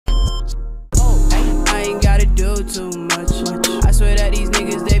doing too much. I swear that these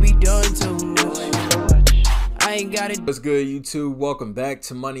niggas, they be doing too much. I ain't got it. What's good, YouTube? Welcome back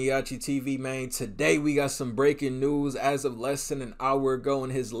to MANIACITV, man. Today we got some breaking news. As of less than an hour ago, in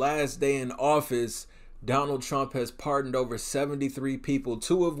his last day in office, Donald Trump has pardoned over 73 people,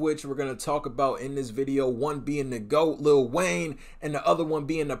 two of which we're going to talk about in this video. One being the GOAT, Lil Wayne, and the other one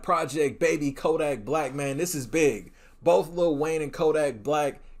being the Project Baby, Kodak Black, man. This is big. Both Lil Wayne and Kodak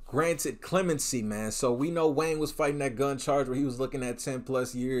Black granted clemency, man. So we know Wayne was fighting that gun charge where he was looking at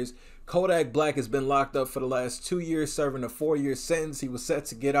 10+ years. Kodak Black has been locked up for the last 2 years, serving a 4-year sentence. He was set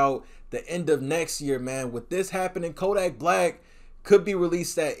to get out the end of next year, man. With this happening, Kodak Black could be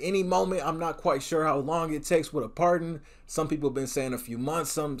released at any moment. I'm not quite sure how long it takes with a pardon. Some people have been saying a few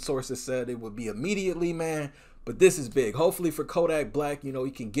months. Some sources said it would be immediately, man. But this is big. Hopefully for Kodak Black, you know,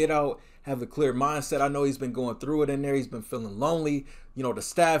 he can get out, have a clear mindset. I know he's been going through it in there. He's been feeling lonely. You know, the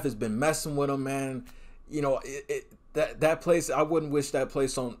staff has been messing with him, man. You know, that place, I wouldn't wish that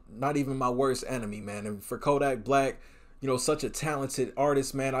place on not even my worst enemy, man. And for Kodak Black, you know, such a talented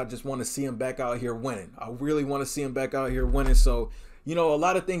artist, man, I just want to see him back out here winning. I really want to see him back out here winning. So, you know, a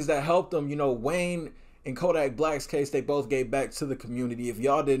lot of things that helped him, you know, Wayne and Kodak Black's case, they both gave back to the community. If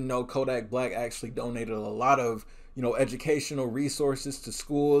y'all didn't know, Kodak Black actually donated a lot of, you know, educational resources to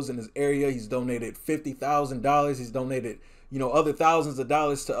schools in his area. He's donated $50,000. He's donated, you know, other thousands of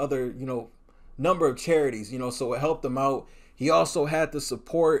dollars to other, you know, number of charities, you know, so it helped him out. He also had the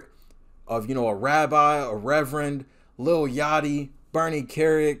support of, you know, a rabbi, a reverend, Lil Yachty, Bernie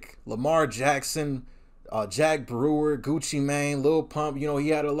Carrick, Lamar Jackson, Jack Brewer, Gucci Mane, Lil Pump. You know, he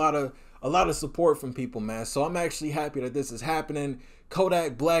had a lot of support from people, man. So I'm actually happy that this is happening.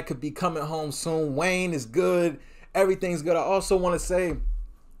 Kodak Black could be coming home soon. Wayne is good. Everything's good. I also want to say,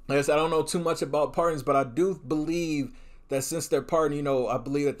 like I said, I don't know too much about pardons, but I do believe that since they're pardoned, you know, I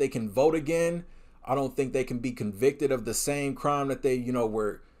believe that they can vote again. I don't think they can be convicted of the same crime that they, you know,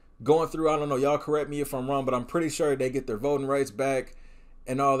 were going through. I don't know, y'all correct me if I'm wrong, but I'm pretty sure they get their voting rights back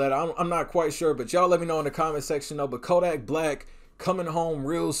and all that. I'm not quite sure, but y'all let me know in the comment section though. But Kodak Black coming home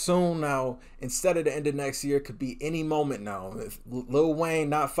real soon now, instead of the end of next year, could be any moment now. If Lil Wayne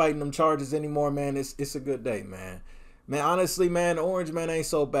not fighting them charges anymore, man, it's a good day, man. Man, honestly, man, Orange Man ain't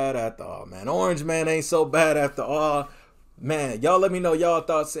so bad after all, man. Orange Man ain't so bad after all. Man, y'all let me know y'all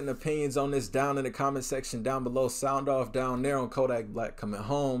thoughts and opinions on this down in the comment section down below. Sound off down there on Kodak Black coming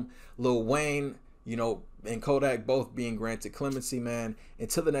home. Lil Wayne, you know, and Kodak both being granted clemency, man.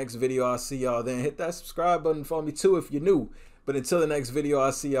 Until the next video, I'll see y'all then. Hit that subscribe button for me too if you're new. But until the next video,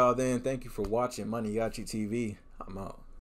 I'll see y'all then. Thank you for watching MANIACITV. I'm out.